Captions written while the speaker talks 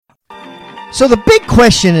So the big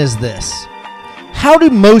question is this: how do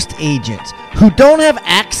most agents who don't have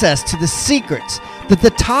access to the secrets that the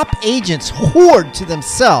top agents hoard to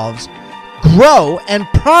themselves grow and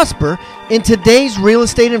prosper in today's real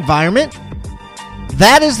estate environment?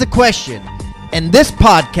 That is the question, and this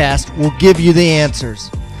podcast will give you the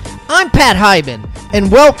answers. I'm Pat Hiban,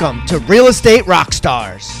 and welcome to Real Estate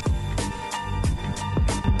Rockstars.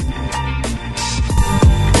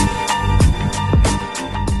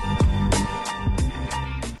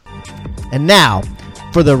 And now,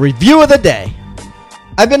 for the review of the day.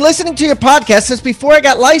 I've been listening to your podcast since before I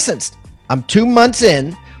got licensed. I'm 2 months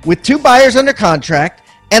in with 2 buyers under contract,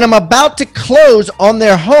 and I'm about to close on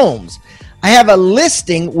their homes. I have a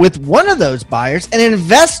listing with one of those buyers, an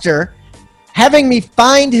investor having me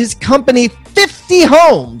find his company 50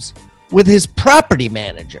 homes with his property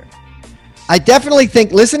manager. I definitely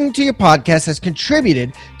think listening to your podcast has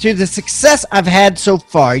contributed to the success I've had so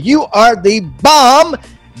far. You are the bomb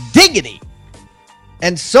diggity.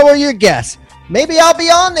 And so are your guests. Maybe I'll be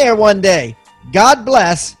on there one day. God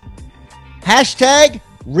bless. Hashtag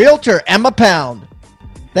Realtor Emma Pound.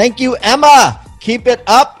 Thank you, Emma. Keep it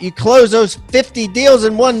up. You close those 50 deals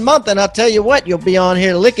in 1 month, and I'll tell you what, you'll be on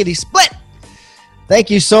here lickety-split. Thank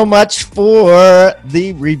you so much for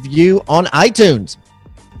the review on iTunes.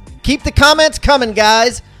 Keep the comments coming,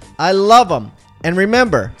 guys. I love them. And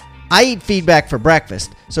remember, I eat feedback for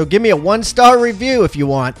breakfast, so give me a 1-star review if you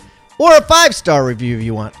want, or a 5-star review if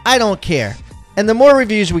you want. I don't care. And the more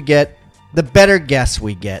reviews we get, the better guests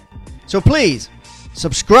we get. So please,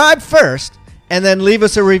 subscribe first, and then leave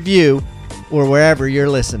us a review or wherever you're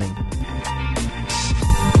listening.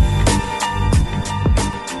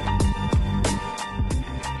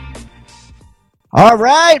 All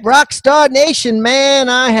right, Rockstar Nation, man,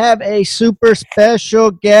 I have a super special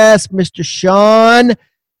guest. Mr. Sean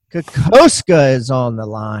Kokoska is on the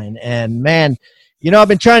line. And, man, you know, I've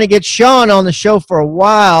been trying to get Sean on the show for a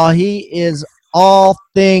while. He is all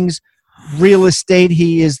things real estate.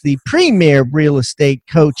 He is the premier real estate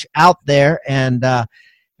coach out there. And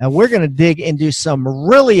we're going to dig into some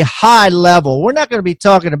really high level. We're not going to be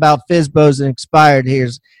talking about FSBOs and expired here,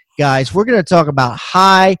 guys. We're going to talk about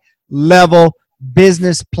high level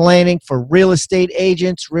business planning for real estate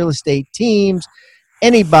agents, real estate teams,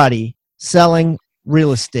 anybody selling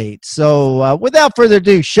real estate. So without further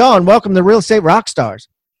ado, Sean, welcome to Real Estate Rockstars.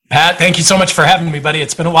 Pat, thank you so much for having me, buddy.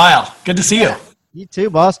 It's been a while. Good to see you. You too,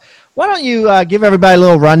 boss. Why don't you give everybody a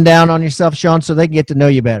little rundown on yourself, Sean, so they can get to know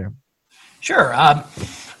you better? Sure.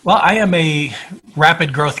 Well, I am a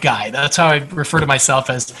rapid growth guy. That's how I refer to myself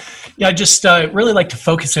as. I just really like to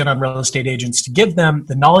focus in on real estate agents to give them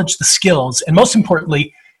the knowledge, the skills, and most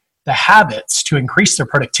importantly, the habits to increase their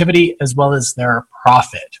productivity as well as their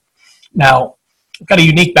profit. Now, I've got a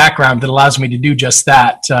unique background that allows me to do just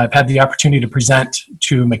that. I've had the opportunity to present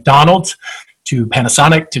to McDonald's, to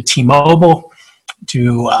Panasonic, to T-Mobile,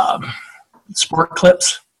 to Sport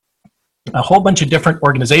Clips, a whole bunch of different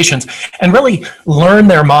organizations, and really learn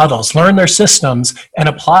their models, learn their systems, and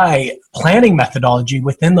apply planning methodology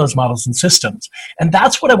within those models and systems. And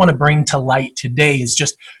that's what I want to bring to light today is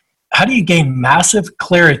just how do you gain massive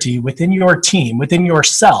clarity within your team, within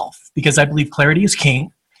yourself, because I believe clarity is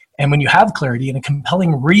king. And when you have clarity and a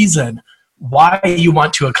compelling reason why you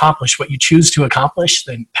want to accomplish what you choose to accomplish,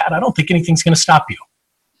 then, Pat, I don't think anything's going to stop you.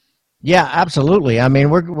 Yeah, absolutely. I mean,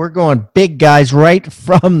 we're going big guys right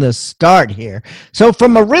from the start here. So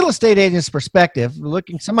from a real estate agent's perspective,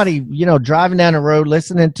 looking somebody, you know, driving down the road,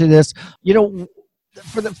 listening to this, you know,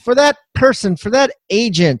 for that person, for that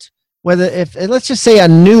agent, whether if let's just say a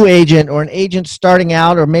new agent or an agent starting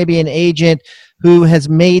out, or maybe an agent who has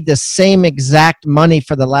made the same exact money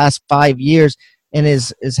for the last 5 years and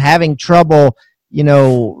is having trouble, you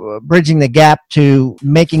know, bridging the gap to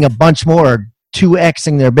making a bunch more,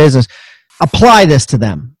 2Xing their business, apply this to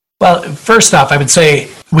them. Well, first off, I would say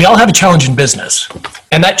we all have a challenge in business.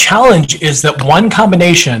 And that challenge is that one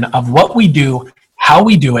combination of what we do, how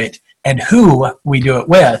we do it, and who we do it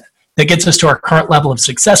with that gets us to our current level of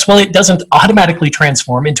success. Well, it doesn't automatically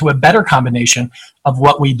transform into a better combination of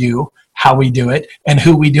what we do, how we do it, and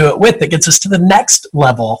who we do it with that gets us to the next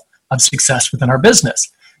level of success within our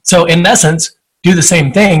business. So in essence, do the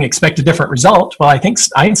same thing, expect a different result. Well, I think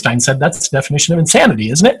Einstein said that's the definition of insanity,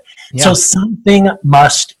 isn't it? Yeah. So something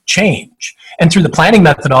must change. And through the planning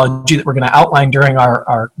methodology that we're going to outline during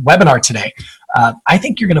our webinar today, I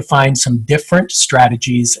think you're going to find some different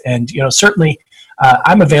strategies. And, you know, certainly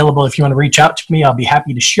I'm available if you want to reach out to me. I'll be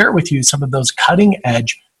happy to share with you some of those cutting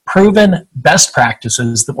edge, proven best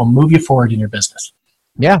practices that will move you forward in your business.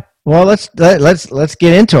 Yeah. Well, let's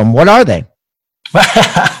get into them. What are they?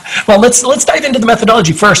 Well, let's dive into the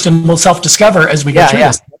methodology first, and we'll self-discover as we go through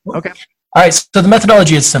this. Okay. All right, so the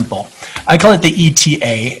methodology is simple. I call it the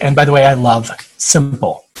ETA, and by the way, I love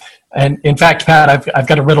simple. And in fact, Pat, I've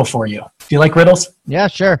got a riddle for you. Do you like riddles? Yeah,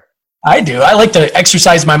 sure. I do. I like to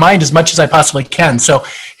exercise my mind as much as I possibly can. So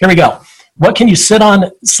here we go. What can you sit on,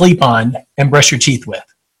 sleep on, and brush your teeth with?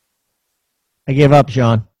 I give up,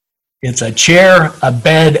 Sean. It's a chair, a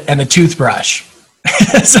bed, and a toothbrush.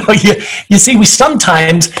 So you see, we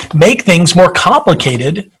sometimes make things more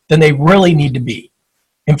complicated than they really need to be.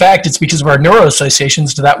 In fact, it's because of our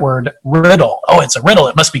neuroassociations to that word riddle. Oh, it's a riddle.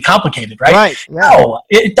 It must be complicated, right? Right. Yeah. No,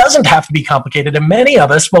 it doesn't have to be complicated. And many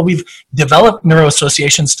of us, well, we've developed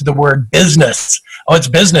neuroassociations to the word business. Oh, it's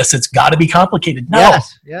business. It's got to be complicated. No,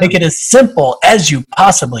 Yes. Yeah. make it as simple as you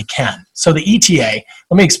possibly can. So the ETA,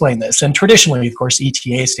 let me explain this. And traditionally, of course,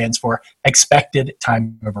 ETA stands for expected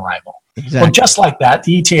time of arrival. Exactly. Well, just like that,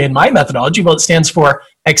 the ETA in my methodology, well, it stands for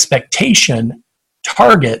expectation,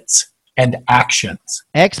 targets, and actions.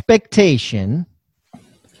 Expectation,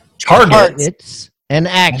 Targets. and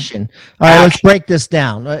action. All right, let's break this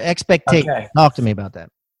down. Expectation. Okay. Talk to me about that.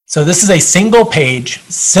 So this is a single page,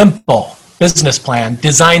 simple business plan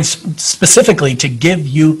designed specifically to give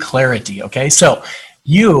you clarity, okay? So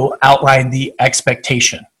you outline the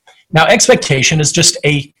expectation. Now, expectation is just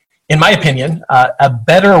in my opinion, a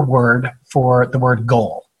better word for the word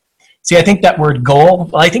goal. See, I think that word goal,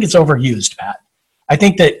 well, I think it's overused, Pat. I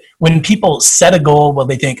think that when people set a goal, well,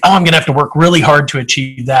 they think, oh, I'm going to have to work really hard to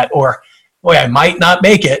achieve that, or, boy, I might not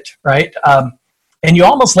make it, right? And you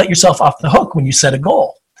almost let yourself off the hook when you set a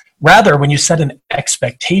goal. Rather, when you set an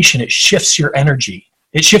expectation, it shifts your energy.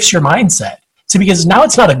 It shifts your mindset. So because now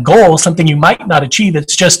it's not a goal, something you might not achieve,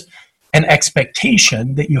 it's just an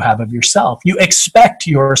expectation that you have of yourself. You expect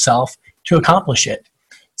yourself to accomplish it.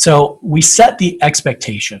 So we set the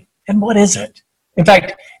expectation. And what is it? In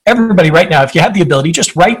fact, everybody right now, if you have the ability,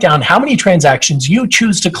 just write down how many transactions you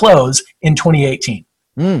choose to close in 2018.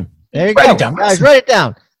 There you Write go. it down. Guys, write it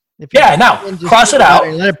down. Yeah, now, cross it out.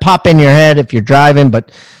 Let it pop in your head if you're driving,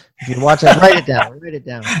 but if you're watching, write it down. Write it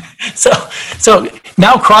down. So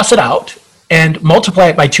now cross it out and multiply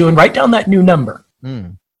it by 2 and write down that new number.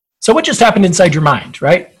 So what just happened inside your mind,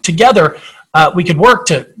 right? Together, we could work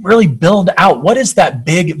to really build out, what does that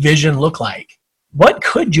big vision look like? What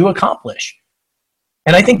could you accomplish?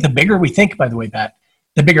 And I think the bigger we think, by the way, Pat,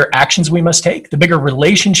 the bigger actions we must take, the bigger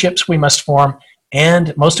relationships we must form,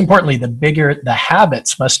 and most importantly, the bigger the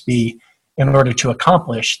habits must be in order to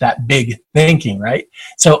accomplish that big thinking, right?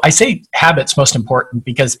 So I say habits most important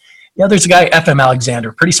because, there's a guy, F.M.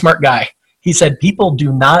 Alexander, pretty smart guy. He said, people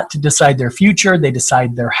do not decide their future, they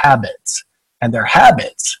decide their habits. And their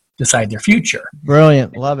habits decide their future.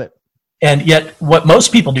 Brilliant. Love it. And yet what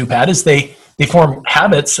most people do, Pat, is they form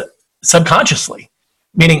habits subconsciously.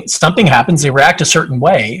 Meaning something happens, they react a certain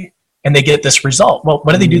way, and they get this result. Well,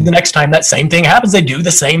 what do they do the next time that same thing happens? They do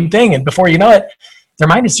the same thing. And before you know it, their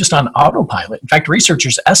mind is just on autopilot. In fact,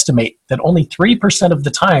 researchers estimate that only 3% of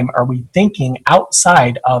the time are we thinking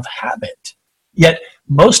outside of habit. Yet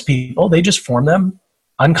most people, they just form them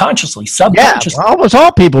unconsciously, subconsciously. Yeah, almost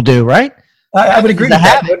all people do, right? I would agree with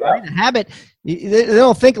that. Habit, right? A habit, they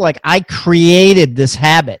don't think like, I created this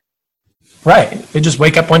habit. Right. They just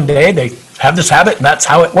wake up one day, they have this habit, and that's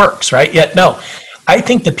how it works, right? Yet, no. I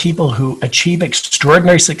think the people who achieve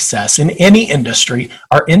extraordinary success in any industry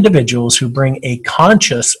are individuals who bring a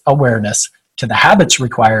conscious awareness to the habits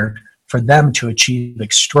required for them to achieve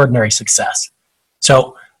extraordinary success.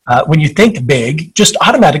 So when you think big, just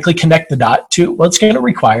automatically connect the dot to, well, it's going to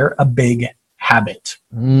require a big habit.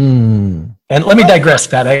 And let me digress,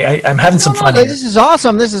 Pat. I'm having some fun here. This is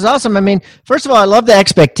awesome. This is awesome. I mean, first of all, I love the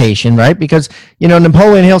expectation, right? Because,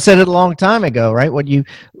 Napoleon Hill said it a long time ago, right? What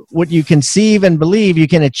you conceive and believe you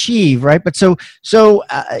can achieve, right? But so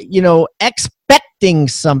expecting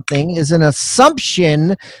something is an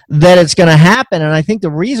assumption that it's going to happen. And I think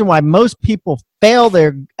the reason why most people fail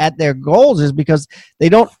at their goals is because they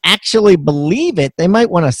don't actually believe it. They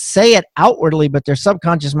might want to say it outwardly, but their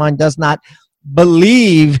subconscious mind does not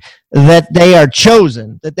believe that they are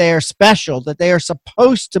chosen, that they are special, that they are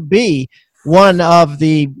supposed to be one of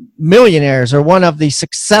the millionaires or one of the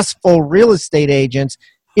successful real estate agents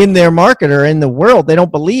in their market or in the world. They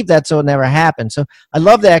don't believe that, so it never happens. So I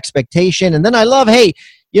love the expectation. And then I love, hey,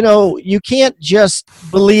 you can't just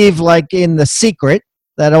believe like in The Secret,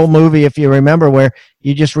 that old movie, if you remember, where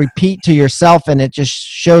you just repeat to yourself and it just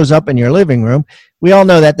shows up in your living room. We all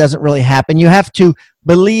know that doesn't really happen. You have to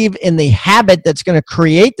believe in the habit that's going to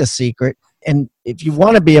create the secret. And if you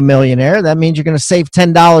want to be a millionaire, that means you're going to save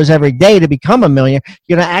 $10 every day to become a millionaire.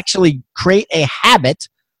 You're going to actually create a habit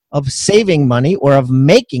of saving money or of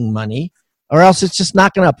making money, or else it's just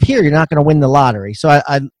not going to appear. You're not going to win the lottery. So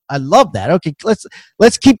I love that. Okay,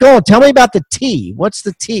 let's keep going. Tell me about the T. What's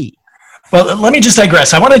the T? Well, let me just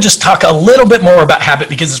digress. I want to just talk a little bit more about habit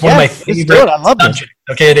because it's one of my favorite subjects.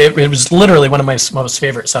 Okay, it was literally one of my most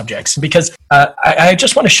favorite subjects because I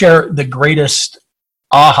just want to share the greatest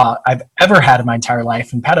aha I've ever had in my entire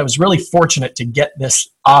life. And Pat, I was really fortunate to get this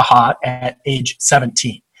aha at age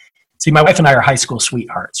 17. See, my wife and I are high school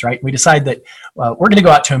sweethearts, right? We decided that we're going to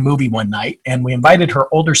go out to a movie one night, and we invited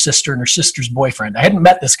her older sister and her sister's boyfriend. I hadn't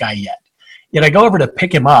met this guy yet. Yet I go over to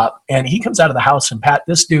pick him up, and he comes out of the house, and Pat,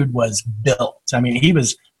 this dude was built. I mean, he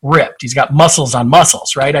was ripped. He's got muscles on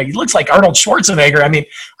muscles, right? He looks like Arnold Schwarzenegger. I mean,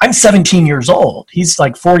 I'm 17 years old. He's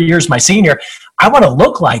like 4 years my senior. I want to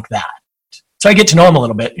look like that. So I get to know him a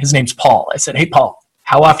little bit. His name's Paul. I said, hey, Paul,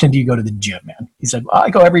 how often do you go to the gym, man? He said, well, I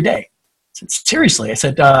go every day. I said, seriously? I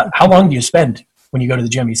said, how long do you spend when you go to the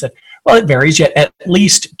gym? He said, well, it varies, yet at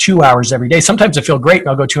least 2 hours every day. Sometimes I feel great, and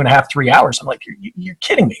I'll go 2.5, 3 hours. I'm like, you're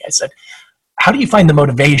kidding me. I said, how do you find the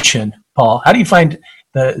motivation, Paul? How do you find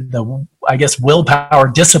the I guess, willpower,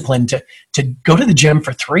 discipline to go to the gym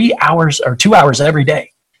for 3 hours or 2 hours every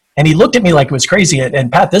day? And he looked at me like it was crazy.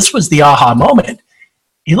 And Pat, this was the aha moment.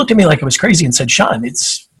 He looked at me like it was crazy and said, Sean,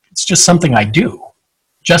 it's just something I do.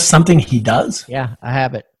 Just something he does. Yeah, I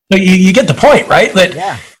have it. So you get the point, right?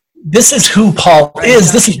 That this is who Paul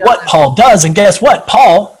is. This is what Paul does. And guess what?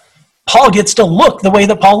 Paul gets to look the way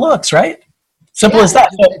that Paul looks, right? Simple as that.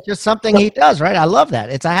 It's just something he does, right? I love that.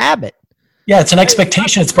 It's a habit. Yeah, it's an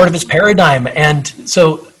expectation. It's part of his paradigm. And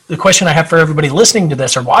so the question I have for everybody listening to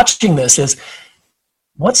this or watching this is,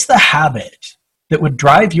 what's the habit that would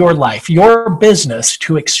drive your life, your business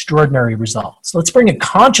to extraordinary results? Let's bring a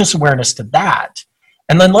conscious awareness to that.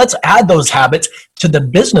 And then let's add those habits to the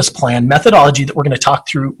business plan methodology that we're going to talk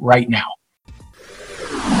through right now.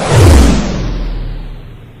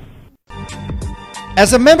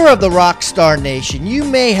 As a member of the Rockstar Nation, you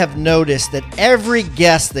may have noticed that every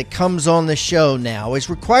guest that comes on the show now is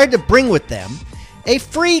required to bring with them a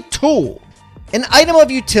free tool, an item of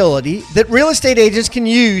utility that real estate agents can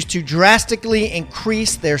use to drastically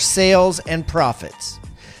increase their sales and profits.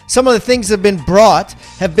 Some of the things that have been brought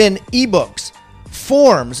have been ebooks,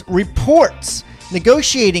 forms, reports,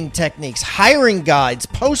 negotiating techniques, hiring guides,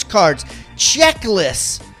 postcards,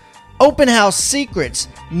 checklists, open house secrets,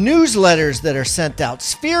 newsletters that are sent out,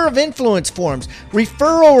 sphere of influence forms,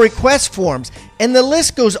 referral request forms, and the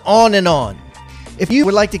list goes on and on. If you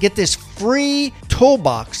would like to get this free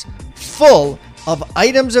toolbox full of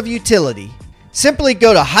items of utility, simply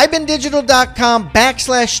go to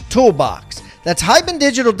hibandigital.com/toolbox. That's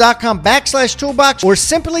hibandigital.com/toolbox, or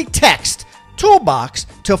simply text toolbox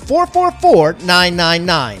to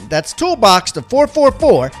 444-999. That's toolbox to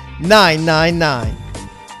 444-999.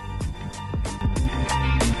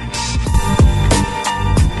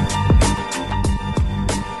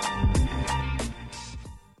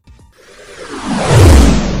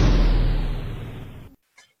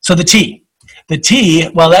 So the T,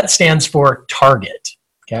 well, that stands for target.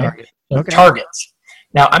 Okay. Targets.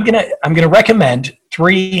 Now I'm gonna recommend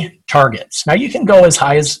 3 targets. Now you can go as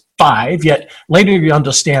high as 5, yet later you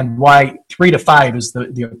understand why 3 to 5 is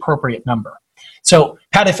the appropriate number. So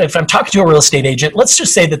Pat, if I'm talking to a real estate agent, let's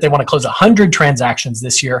just say that they want to close 100 transactions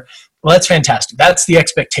this year. Well, that's fantastic. That's the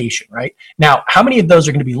expectation, right? Now, how many of those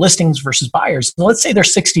are going to be listings versus buyers? Well, let's say they're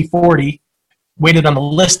 60-40 weighted on the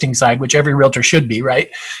listing side, which every realtor should be, right?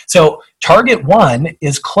 So target 1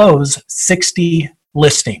 is close 60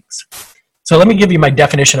 listings. So let me give you my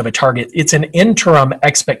definition of a target. It's an interim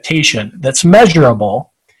expectation that's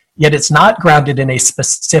measurable, yet it's not grounded in a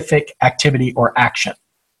specific activity or action.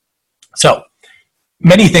 So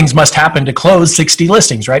many things must happen to close 60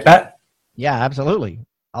 listings, right, Pat? Yeah, absolutely.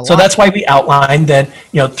 So that's why we outlined then,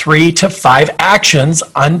 3 to 5 actions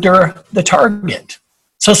under the target.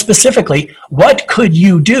 So specifically, what could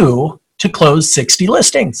you do to close 60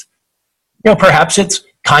 listings? Perhaps it's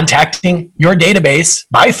contacting your database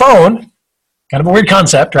by phone, kind of a weird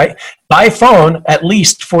concept, right? By phone at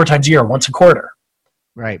least 4 times a year, once a quarter.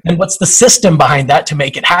 Right. And what's the system behind that to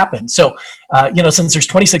make it happen? So, since there's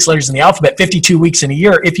 26 letters in the alphabet, 52 weeks in a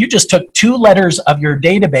year, if you just took 2 letters of your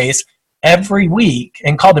database every week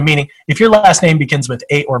and called a meeting, if your last name begins with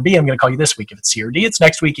A or B, I'm going to call you this week. If it's C or D, it's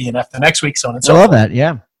next week, E and F the next week, so on and so forth. I love that,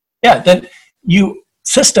 yeah. Yeah, then you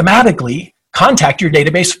systematically contact your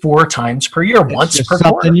database 4 times per year, once per quarter.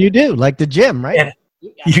 Something you do, like the gym, right? And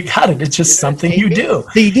you got it. It's just something you do.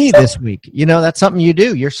 CD this week. That's something you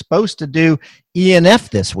do. You're supposed to do E and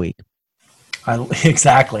F this week.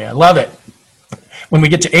 Exactly. I love it. when we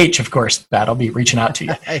get to H, of course, Pat, I'll be reaching out to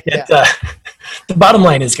you. Yeah. The bottom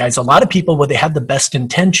line is, guys, a lot of people, they have the best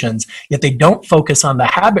intentions, yet they don't focus on the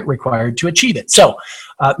habit required to achieve it. So,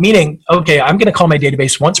 meaning, okay, I'm going to call my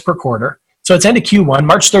database once per quarter. So it's end of Q1,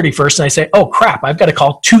 March 31st, and I say, oh, crap, I've got to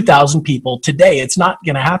call 2,000 people today. It's not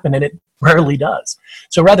going to happen, and it rarely does.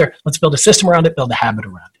 So rather, let's build a system around it, build a habit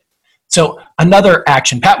around it. So another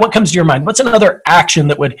action. Pat, what comes to your mind? What's another action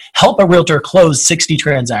that would help a realtor close 60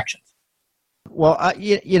 transactions? Well,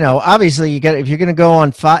 obviously, if you're going to go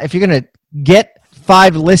on if you're going to get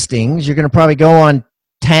 5 listings, you're going to probably go on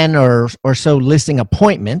 10 or so listing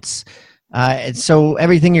appointments. And so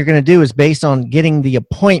everything you're going to do is based on getting the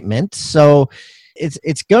appointment. So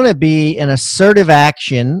it's going to be an assertive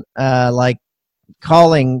action, like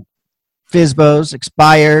calling FSBOs,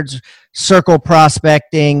 expireds, circle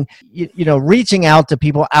prospecting, reaching out to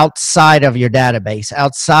people outside of your database,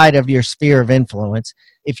 outside of your sphere of influence.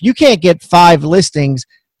 If you can't get 5 listings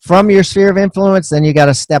from your sphere of influence, then you got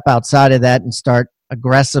to step outside of that and start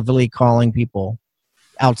aggressively calling people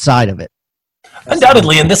outside of it.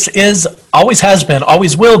 Undoubtedly, and this always has been,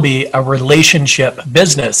 always will be a relationship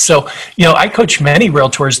business. So, I coach many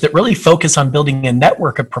realtors that really focus on building a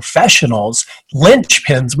network of professionals,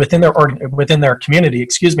 linchpins within their community,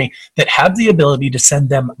 that have the ability to send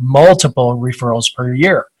them multiple referrals per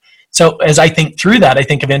year. So as I think through that, I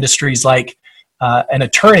think of industries like an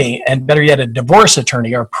attorney, and better yet, a divorce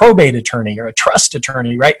attorney or a probate attorney or a trust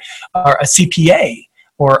attorney, right? Or a CPA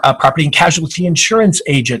or a property and casualty insurance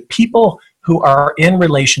agent, people who are in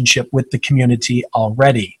relationship with the community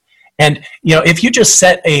already. And, if you just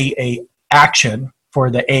set a action for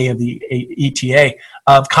the A of the ETA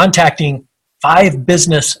of contacting 5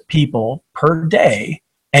 business people per day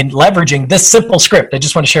and leveraging this simple script, I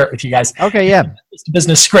just want to share it with you guys. Okay, yeah. It's a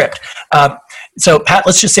business script. So Pat,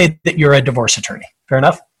 let's just say that you're a divorce attorney. Fair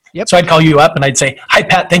enough? Yep. So I'd call you up and I'd say, hi,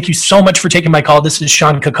 Pat, thank you so much for taking my call. This is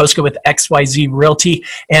Sean Kokoska with XYZ Realty.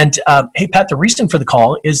 And hey, Pat, the reason for the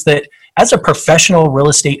call is that as a professional real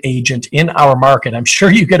estate agent in our market, I'm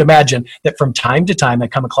sure you could imagine that from time to time I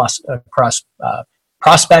come across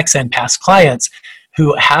prospects and past clients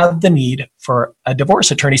who have the need for a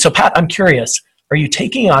divorce attorney. So Pat, I'm curious, are you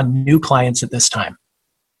taking on new clients at this time?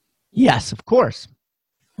 Yes, of course.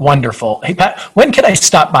 Wonderful. Hey, Pat, when can I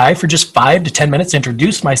stop by for just 5 to 10 minutes,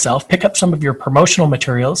 introduce myself, pick up some of your promotional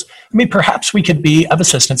materials? Perhaps we could be of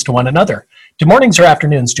assistance to one another. Do mornings or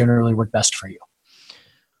afternoons generally work best for you?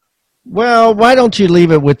 Well, why don't you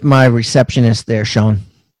leave it with my receptionist there, Sean?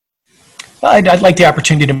 Well, I'd like the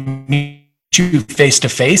opportunity to meet you face to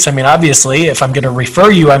face. Obviously, if I'm going to refer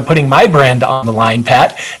you, I'm putting my brand on the line,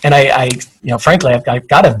 Pat. And frankly, I've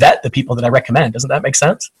got to vet the people that I recommend. Doesn't that make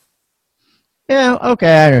sense? Yeah, okay,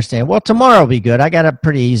 I understand. Well, tomorrow will be good. I got a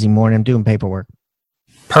pretty easy morning. I'm doing paperwork.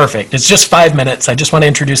 Perfect. It's just 5 minutes. I just want to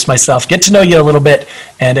introduce myself, get to know you a little bit,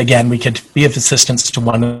 and again, we could be of assistance to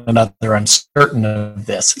one another. I'm certain of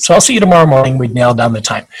this. So I'll see you tomorrow morning. We'd nail down the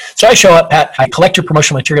time. So I show up, Pat, I collect your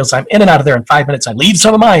promotional materials. I'm in and out of there in 5 minutes. I leave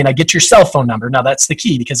some of mine. I get your cell phone number. Now that's the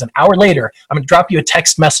key, because an hour later, I'm going to drop you a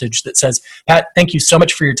text message that says, Pat, thank you so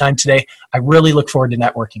much for your time today. I really look forward to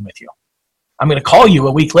networking with you. I'm going to call you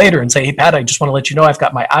a week later and say, hey, Pat, I just want to let you know I've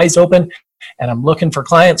got my eyes open and I'm looking for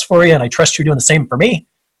clients for you, and I trust you're doing the same for me.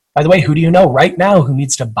 By the way, who do you know right now who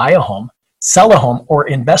needs to buy a home, sell a home, or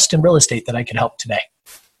invest in real estate that I could help today?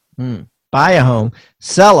 Buy a home,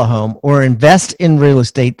 sell a home, or invest in real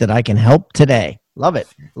estate that I can help today. Love it.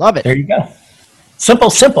 Love it. There you go.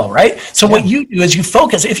 Simple, right? So what you do is you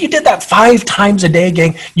focus. If you did that 5 times a day,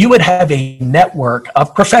 gang, you would have a network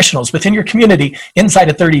of professionals within your community inside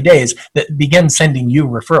of 30 days that begin sending you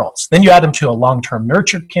referrals. Then you add them to a long-term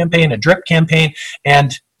nurture campaign, a drip campaign,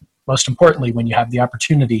 and most importantly, when you have the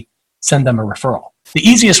opportunity, send them a referral. The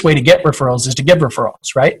easiest way to get referrals is to give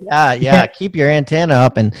referrals, right? Yeah. Keep your antenna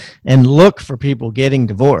up and look for people getting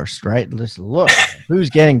divorced, right? Just look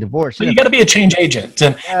who's getting divorced. So you got to be a change agent,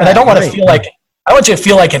 and I don't want to feel like. I want you to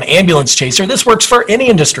feel like an ambulance chaser. This works for any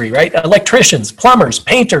industry, right? Electricians, plumbers,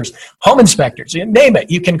 painters, home inspectors, you name it.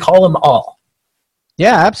 You can call them all.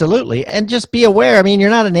 Yeah, absolutely. And just be aware. You're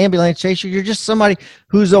not an ambulance chaser. You're just somebody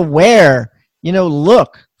who's aware.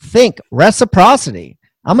 Look, think, reciprocity.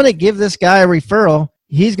 I'm going to give this guy a referral.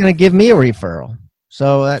 He's going to give me a referral.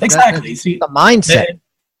 So exactly. That's the mindset.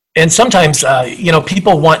 And sometimes,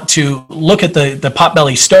 people want to look at the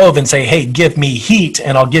potbelly stove and say, hey, give me heat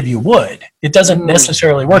and I'll give you wood. It doesn't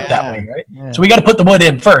necessarily work that way, right? Yeah. So we got to put the wood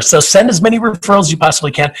in first. So send as many referrals as you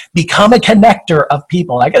possibly can. Become a connector of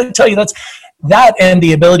people. I got to tell you, that and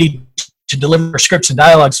the ability to deliver scripts and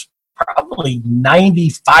dialogues, probably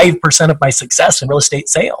 95% of my success in real estate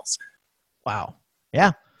sales. Wow.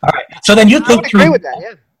 Yeah. All right. So then you think agree with that,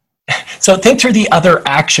 yeah. So think through the other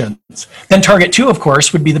actions. Then target 2, of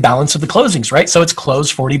course, would be the balance of the closings, right? So it's close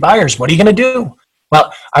 40 buyers. What are you going to do?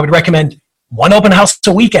 Well, I would recommend one open house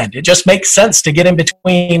a weekend. It just makes sense to get in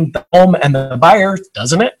between the home and the buyer,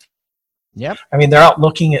 doesn't it? Yep. I mean, they're out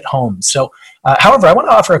looking at homes. So, however, I want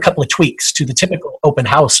to offer a couple of tweaks to the typical open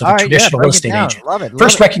house of a traditional real estate agent. Love it.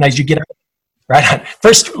 First, recognize you get right on.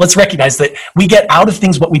 First, let's recognize that we get out of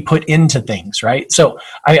things what we put into things, right? So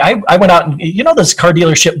I went out and, you know, those car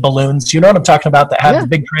dealership balloons, you know what I'm talking about, that have the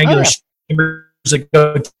big triangular chambers that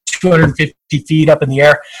go 250 feet up in the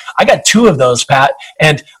air. I got 2 of those, Pat.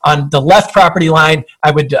 And on the left property line,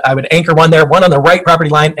 I would anchor one there, one on the right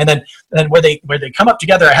property line, and then where they come up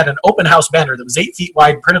together, I had an open house banner that was 8 feet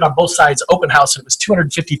wide, printed on both sides, open house, and it was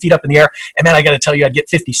 250 feet up in the air. And then I got to tell you, I'd get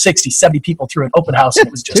 50, 60, 70 people through an open house, and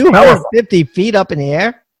it was just 250 feet up in the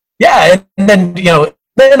air? Yeah, and then, you know,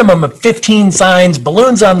 minimum of 15 signs,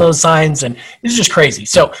 balloons on those signs, and it's just crazy.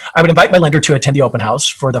 So I would invite my lender to attend the open house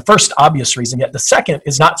for the first obvious reason, yet the second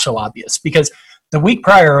is not so obvious, because the week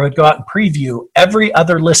prior I would go out and preview every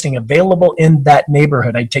other listing available in that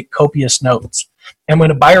neighborhood. I'd take copious notes. And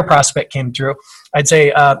when a buyer prospect came through, I'd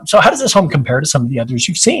say, so how does this home compare to some of the others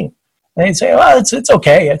you've seen? And they'd say, well, it's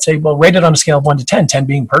okay. I'd say, well, rate it on a scale of 1 to 10, 10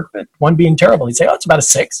 being perfect, 1 being terrible. He'd say, oh, it's about a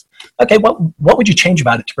 6. Okay, what would you change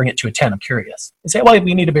about it to bring it to a 10? I'm curious. He'd say, well,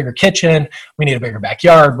 we need a bigger kitchen, we need a bigger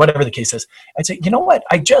backyard, whatever the case is. I'd say, you know what?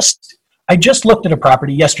 I just looked at a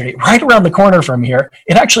property yesterday right around the corner from here.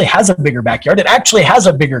 It actually has a bigger backyard. It actually has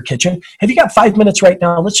a bigger kitchen. Have you got 5 minutes right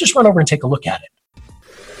now? Let's just run over and take a look at it.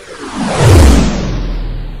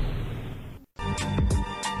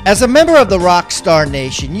 As a member of the Rockstar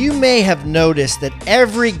Nation, you may have noticed that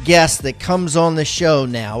every guest that comes on the show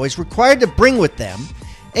now is required to bring with them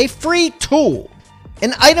a free tool,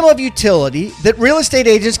 an item of utility that real estate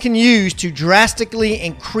agents can use to drastically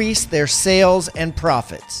increase their sales and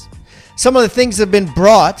profits. Some of the things that have been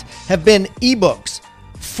brought have been ebooks,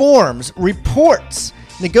 forms, reports,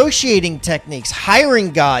 negotiating techniques, hiring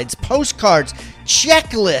guides, postcards,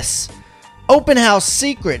 checklists, open house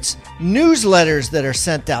secrets, newsletters that are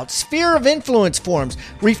sent out, sphere of influence forms,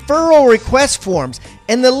 referral request forms,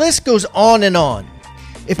 and the list goes on and on.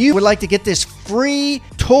 If you would like to get this free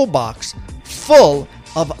toolbox full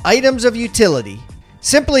of items of utility,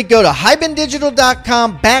 simply go to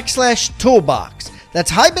hibandigital.com/toolbox.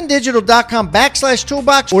 That's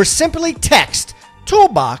hibandigital.com/toolbox, or simply text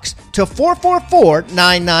toolbox to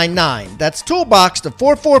 444-999. That's toolbox to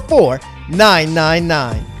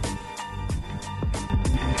 444-999.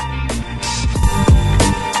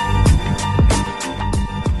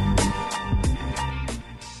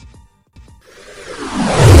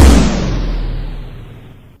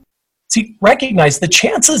 See, recognize the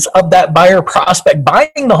chances of that buyer prospect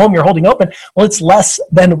buying the home you're holding open, well, it's less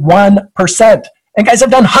than 1%. And guys,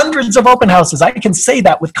 I've done hundreds of open houses. I can say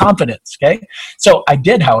that with confidence, okay? So I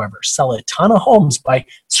did, however, sell a ton of homes by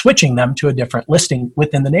switching them to a different listing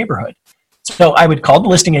within the neighborhood. So I would call the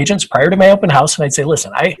listing agents prior to my open house, and I'd say,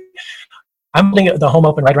 listen, I'm holding the home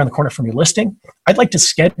open right around the corner from your listing. I'd like to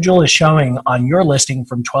schedule a showing on your listing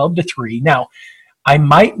from 12 to 3. Now, I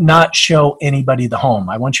might not show anybody the home.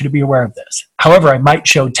 I want you to be aware of this. However, I might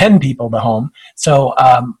show 10 people the home. So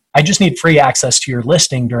I just need free access to your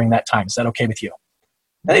listing during that time. Is that okay with you?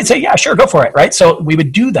 And they'd say, yeah, sure, go for it, right? So we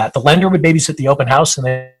would do that. The lender would babysit the open house, and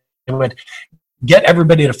they would get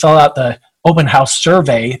everybody to fill out the open house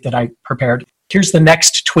survey that I prepared. Here's the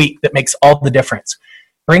next tweak that makes all the difference.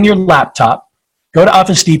 Bring your laptop. Go to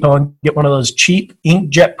Office Depot and get one of those cheap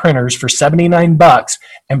inkjet printers for $79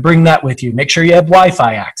 and bring that with you. Make sure you have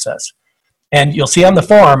Wi-Fi access. And you'll see on the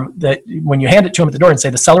form that when you hand it to them at the door and say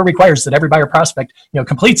the seller requires that every buyer prospect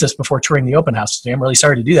completes this before touring the open house. So I'm really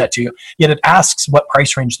sorry to do that to you. Yet it asks what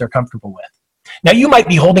price range they're comfortable with. Now you might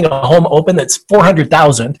be holding a home open that's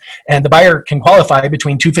 $400,000 and the buyer can qualify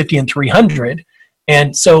between $250,000 and $300,000.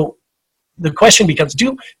 And so the question becomes,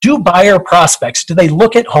 do buyer prospects, do they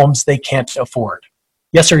look at homes they can't afford?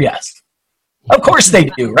 Yes or yes? Of course they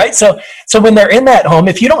do, right? So when they're in that home,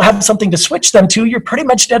 if you don't have something to switch them to, you're pretty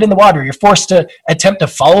much dead in the water. You're forced to attempt to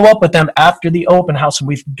follow up with them after the open house, and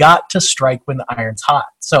we've got to strike when the iron's hot.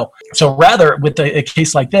 So rather, with a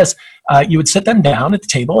case like this, you would sit them down at the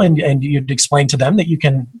table and you'd explain to them that you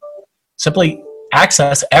can simply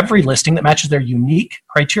access every listing that matches their unique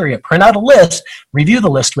criteria. Print out a list, review the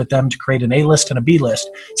list with them to create an A list and a B list.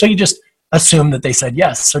 So you just assume that they said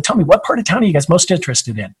yes. So tell me, what part of town are you guys most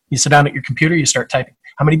interested in? You sit down at your computer, you start typing.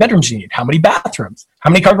 How many bedrooms do you need? How many bathrooms? How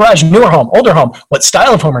many car garage? Newer home, older home? What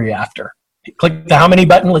style of home are you after? Click the how many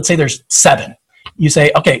button. Let's say there's 7. you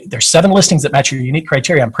say, okay, there's 7 listings that match your unique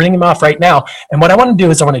criteria. I'm printing them off right now. And what I want to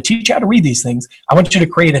do is I want to teach you how to read these things. I want you to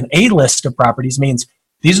create an A list of properties, means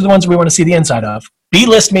these are the ones we want to see the inside of. B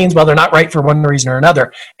list means, well, they're not right for one reason or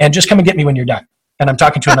another. And just come and get me when you're done. And I'm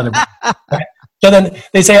talking to another. Okay? So then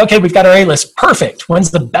they say, okay, we've got our A list. Perfect. When's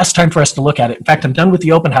the best time for us to look at it? In fact, I'm done with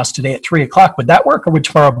the open house today at 3:00. Would that work, or would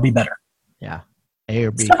tomorrow be better? Yeah. A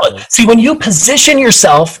or B. So, see, when you position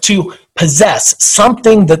yourself to possess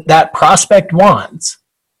something that that prospect wants,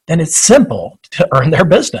 then it's simple to earn their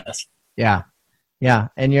business. Yeah. Yeah.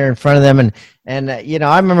 And you're in front of them. And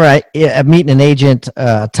I remember meeting an agent,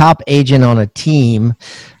 a top agent on a team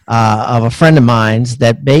of a friend of mine's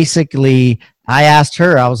that basically I asked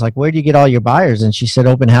her, I was like, where do you get all your buyers? And she said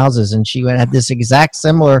open houses. And she had this exact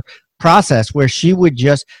similar process where she would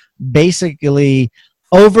just basically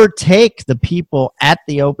overtake the people at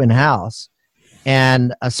the open house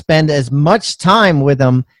and spend as much time with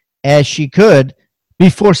them as she could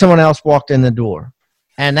before someone else walked in the door.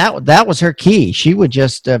 And that was her key. She would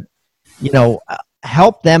just,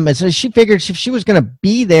 help them. And so she figured if she was going to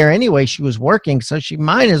be there anyway, she was working, so she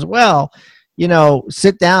might as well,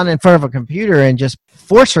 sit down in front of a computer and just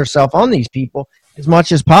force herself on these people as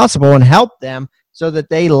much as possible and help them so that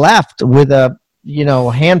they left with a,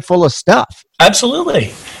 handful of stuff.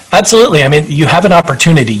 Absolutely. Absolutely. I mean, you have an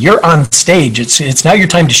opportunity. You're on stage. It's now your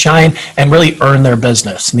time to shine and really earn their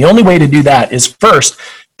business. And the only way to do that is first,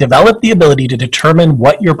 develop the ability to determine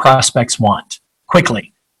what your prospects want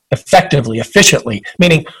quickly, effectively, efficiently,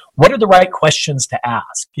 meaning what are the right questions to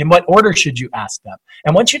ask? In what order should you ask them?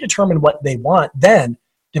 And once you determine what they want, then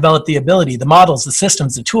develop the ability, the models, the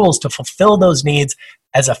systems, the tools to fulfill those needs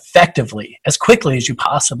as effectively, as quickly as you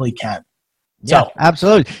possibly can. Yeah,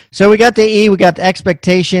 absolutely. So we got the E, we got the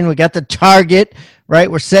expectation, we got the target, right?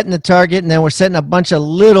 We're setting the target, and then we're setting a bunch of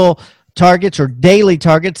little targets or daily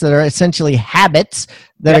targets that are essentially habits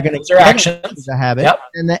that are going to get actions. A habit. Yep.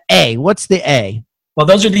 And the A, what's the A? Well,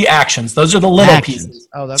 those are the actions. Those are the little pieces.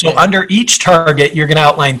 Oh, okay. So under each target, you're going to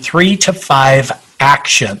outline 3 to 5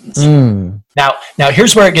 actions. Now,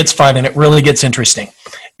 here's where it gets fun and it really gets interesting.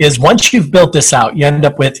 Is once you've built this out, you end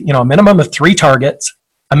up with a minimum of 3 targets,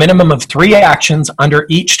 a minimum of 3 actions under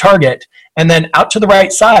each target, and then out to the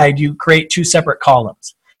right side, you create 2 separate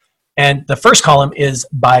columns. And the first column is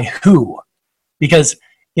by who, because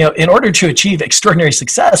in order to achieve extraordinary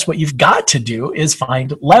success, what you've got to do is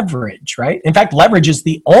find leverage, right? In fact, leverage is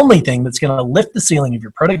the only thing that's going to lift the ceiling of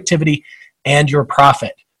your productivity and your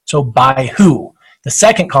profit. So by who? The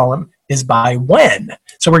second column is by when.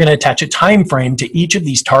 So we're going to attach a time frame to each of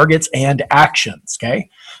these targets and actions, okay?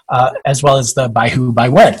 As well as the by who, by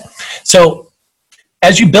when. So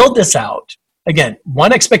as you build this out, again,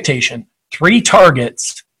 1 expectation, 3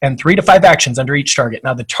 targets, and 3 to 5 actions under each target.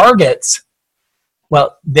 Now the targets,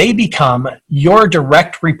 well, they become your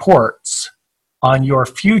direct reports on your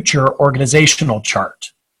future organizational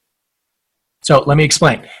chart. So let me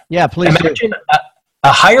explain. Yeah, please. Imagine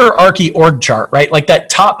a hierarchy org chart, right? Like that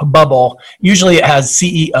top bubble, usually it has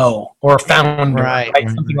CEO or founder, right?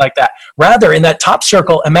 Something like that. Rather, in that top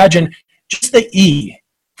circle, imagine just the E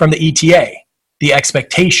from the ETA, the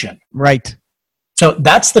expectation. Right. So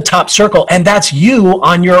that's the top circle, and that's you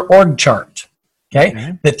on your org chart.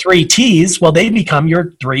 Okay. The 3 T's, well, they become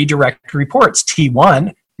your 3 direct reports.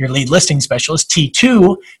 T1, your lead listing specialist.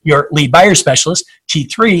 T2, your lead buyer specialist.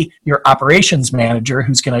 T3, your operations manager,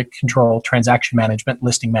 who's going to control transaction management,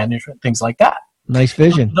 listing management, things like that. Nice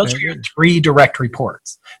vision. Those are your 3 direct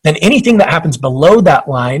reports. Then anything that happens below that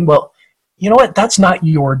line, well, you know what? That's not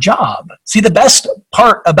your job. See, the best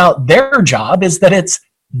part about their job is that it's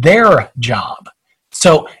their job.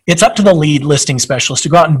 So it's up to the lead listing specialist to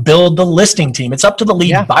go out and build the listing team. It's up to the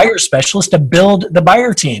lead buyer specialist to build the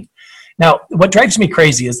buyer team. Now, what drives me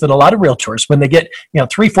crazy is that a lot of realtors, when they get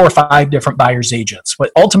 3, 4, 5 different buyer's agents, what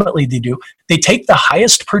ultimately they do, they take the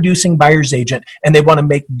highest producing buyer's agent and they want to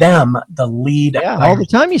make them the lead. Yeah, all the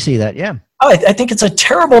time you see that, yeah. Oh, I think it's a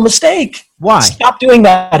terrible mistake. Why? Stop doing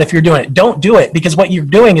that if you're doing it. Don't do it, because what you're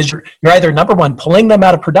doing is you're either, number one, pulling them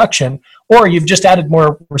out of production, or you've just added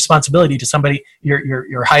more responsibility to somebody,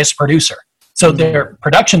 your highest producer. So their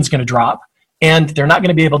production's going to drop, and they're not going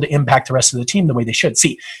to be able to impact the rest of the team the way they should.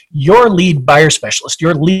 See, your lead buyer specialist,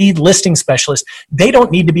 your lead listing specialist, they don't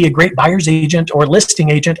need to be a great buyer's agent or listing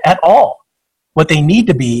agent at all. What they need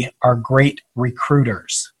to be are great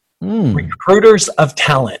recruiters. Recruiters of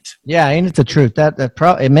talent. Yeah, ain't it the truth?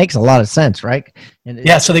 It makes a lot of sense, right?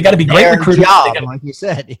 So they got to be great recruiters. Like you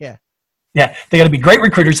said, yeah. Yeah, they got to be great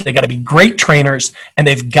recruiters. They got to be great trainers, and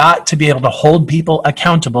they've got to be able to hold people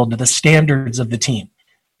accountable to the standards of the team.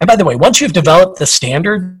 And by the way, once you've developed the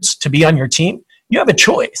standards to be on your team, you have a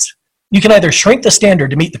choice. You can either shrink the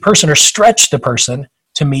standard to meet the person or stretch the person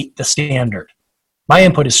to meet the standard. My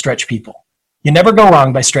input is stretch people. You never go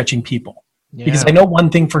wrong by stretching people. Yeah. Because I know one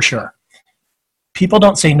thing for sure. People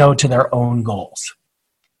don't say no to their own goals.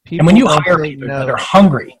 And when you hire people that are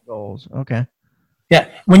hungry. Goals. Okay. Yeah.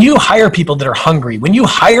 When you hire people that are hungry, when you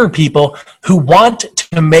hire people who want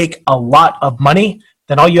to make a lot of money,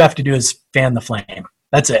 then all you have to do is fan the flame.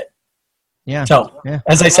 That's it. Yeah. So,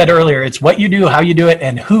 as I said earlier, it's what you do, how you do it,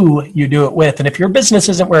 and who you do it with. And if your business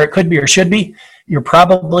isn't where it could be or should be, you're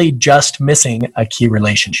probably just missing a key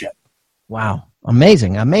relationship. Wow.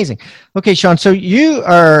 Amazing. Amazing. Okay, Sean, so you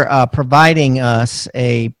are providing us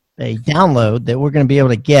a download that we're going to be able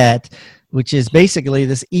to get, which is basically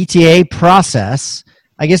this ETA process.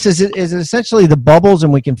 I guess is it essentially the bubbles,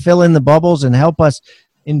 and we can fill in the bubbles and help us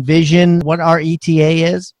envision what our ETA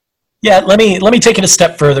is? Yeah, let me take it a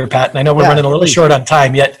step further, Pat. And I know we're running a little short on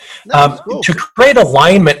time yet. Cool. To create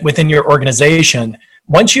alignment within your organization,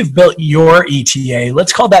 once you've built your ETA,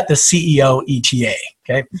 let's call that the CEO ETA.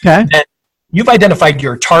 Okay. And you've identified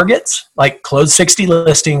your targets, like close 60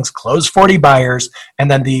 listings, close 40 buyers, and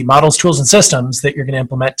then the models, tools, and systems that you're going to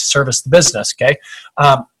implement to service the business. Okay.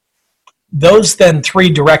 Those then 3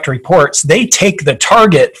 direct reports, they take the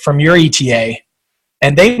target from your ETA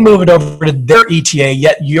and they move it over to their ETA,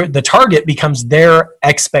 yet the target becomes their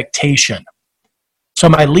expectation. So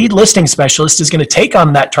my lead listing specialist is going to take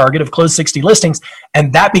on that target of close 60 listings,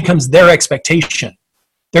 and that becomes their expectation.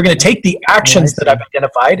 They're going to take the actions that I've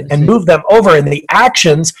identified and move them over, and the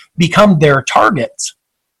actions become their targets.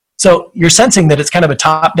 So you're sensing that it's kind of a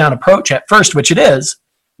top-down approach at first, which it is,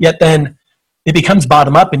 yet then it becomes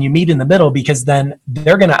bottom-up, and you meet in the middle because then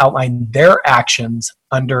they're going to outline their actions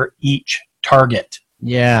under each target.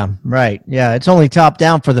 Yeah, right. Yeah, it's only top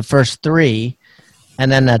down for the first 3,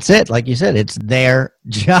 and then that's it. Like you said, it's their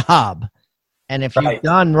job. And if you've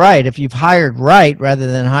done right, if you've hired right,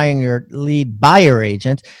 rather than hiring your lead buyer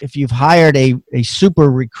agent, if you've hired a super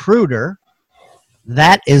recruiter,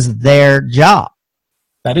 that is their job.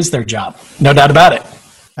 That is their job. No doubt about it.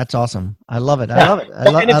 That's awesome. I love it. I love it.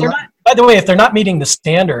 By the way, if they're not meeting the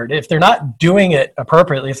standard, if they're not doing it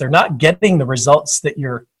appropriately, if they're not getting the results that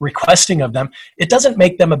you're requesting of them, it doesn't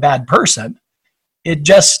make them a bad person. It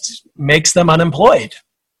just makes them unemployed.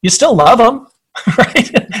 You still love them, right?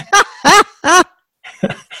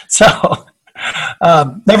 So,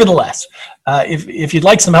 nevertheless, if you'd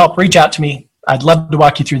like some help, reach out to me. I'd love to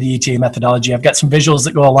walk you through the ETA methodology. I've got some visuals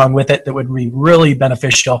that go along with it that would be really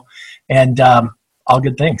beneficial, and all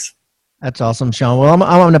good things. That's awesome, Sean. Well, I'm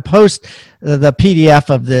going to post the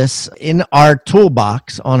PDF of this in our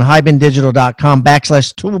toolbox on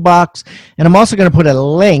hibandigital.com/toolbox. And I'm also going to put a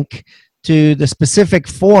link to the specific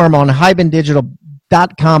form on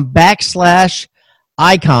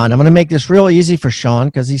hibandigital.com/icon. I'm going to make this real easy for Sean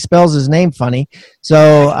because he spells his name funny.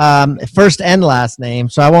 So first and last name.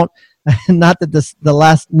 So I won't, not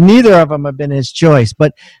that neither of them have been his choice,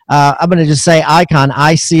 but I'm going to just say icon,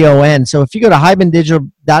 ICON. So if you go to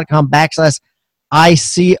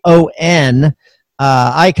hibandigital.com/ICON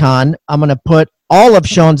icon, I'm going to put all of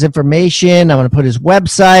Sean's information. I'm going to put his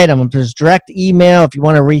website. I'm going to put his direct email. If you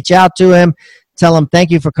want to reach out to him, tell him thank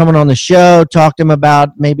you for coming on the show. Talk to him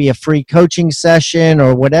about maybe a free coaching session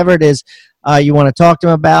or whatever it is you want to talk to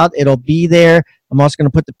him about. It'll be there. I'm also going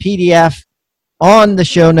to put the PDF on the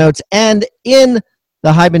show notes and in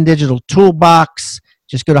the Hiban Digital Toolbox.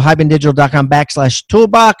 Just go to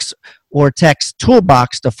hibandigital.com/toolbox or text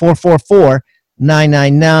toolbox to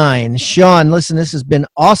 444-999. Sean, listen, this has been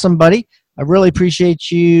awesome, buddy. I really appreciate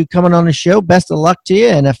you coming on the show. Best of luck to you.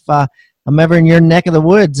 And if I'm ever in your neck of the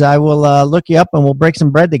woods, I will look you up and we'll break some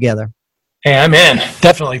bread together. Hey, I'm in.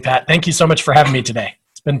 Definitely, Pat. Thank you so much for having me today.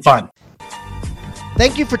 It's been fun.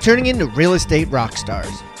 Thank you for tuning in to Real Estate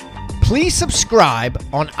Rockstars. Please subscribe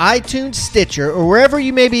on iTunes, Stitcher, or wherever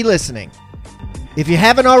you may be listening. If you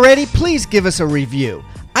haven't already, please give us a review.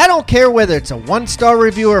 I don't care whether it's a 1-star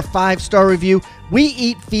review or a 5-star review. We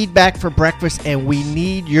eat feedback for breakfast, and we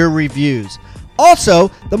need your reviews.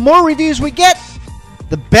 Also, the more reviews we get,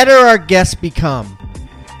 the better our guests become.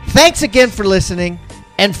 Thanks again for listening,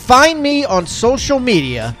 and find me on social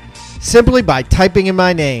media simply by typing in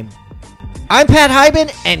my name. I'm Pat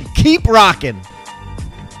Hiban, and keep rocking.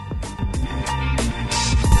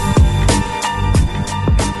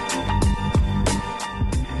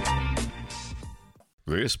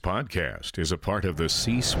 This podcast is a part of the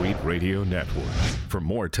C-Suite Radio Network. For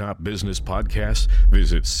more top business podcasts,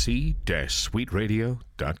 visit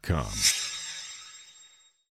c-suiteradio.com.